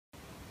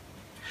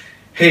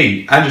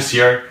Hey, Andrews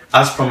here.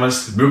 As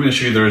promised, we're going to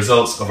show you the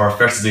results of our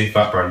 30-day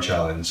fat burn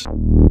challenge.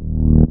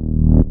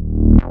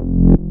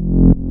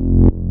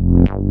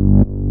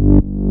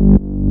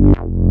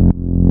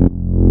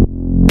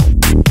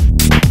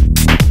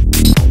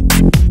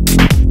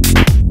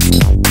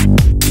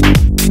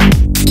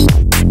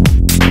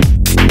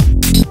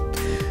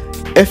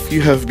 If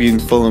you have been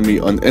following me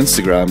on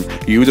Instagram,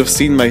 you would have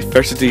seen my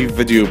 30-day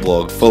video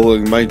blog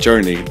following my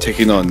journey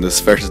taking on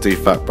this 30-day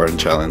fat burn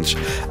challenge.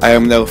 I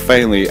am now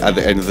finally at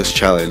the end of this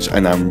challenge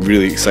and I'm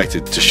really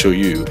excited to show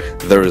you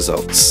the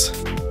results.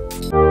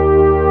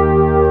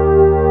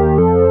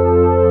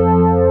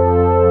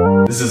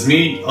 This is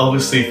me,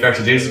 obviously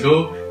 30 days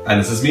ago,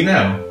 and this is me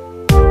now.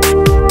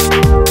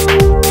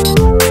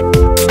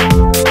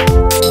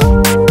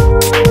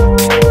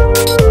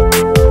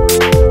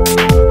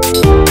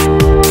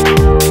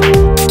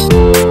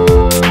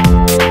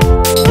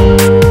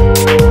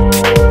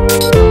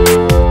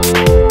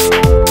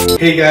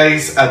 Hey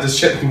guys, I just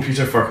checked the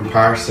computer for a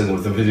comparison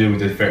with the video we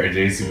did 30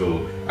 days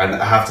ago, and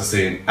I have to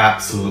say I'm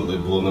absolutely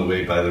blown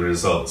away by the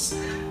results.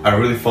 I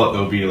really thought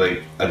there would be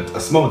like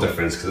a small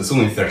difference because it's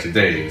only 30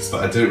 days,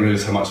 but I didn't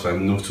realise how much of a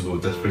notable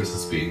difference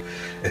it's been.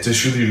 It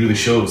just really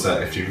shows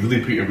that if you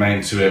really put your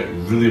mind to it,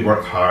 really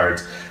work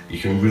hard, you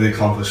can really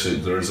accomplish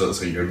the results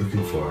that you're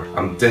looking for.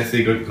 I'm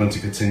definitely going to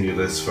continue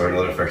this for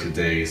another 30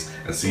 days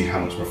and see how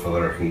much more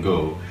further I can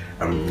go.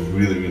 I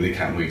really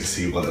can't wait to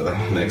see what the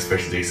next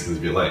 30 days is going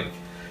to be like.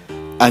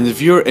 And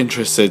if you're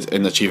interested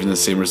in achieving the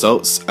same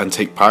results and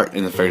take part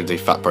in the 30-day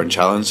fat burn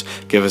challenge,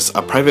 give us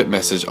a private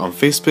message on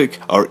Facebook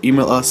or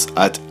email us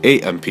at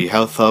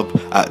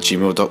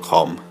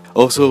amphealthhub@gmail.com.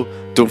 Also,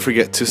 don't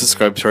forget to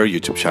subscribe to our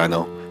YouTube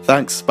channel.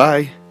 Thanks,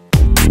 bye!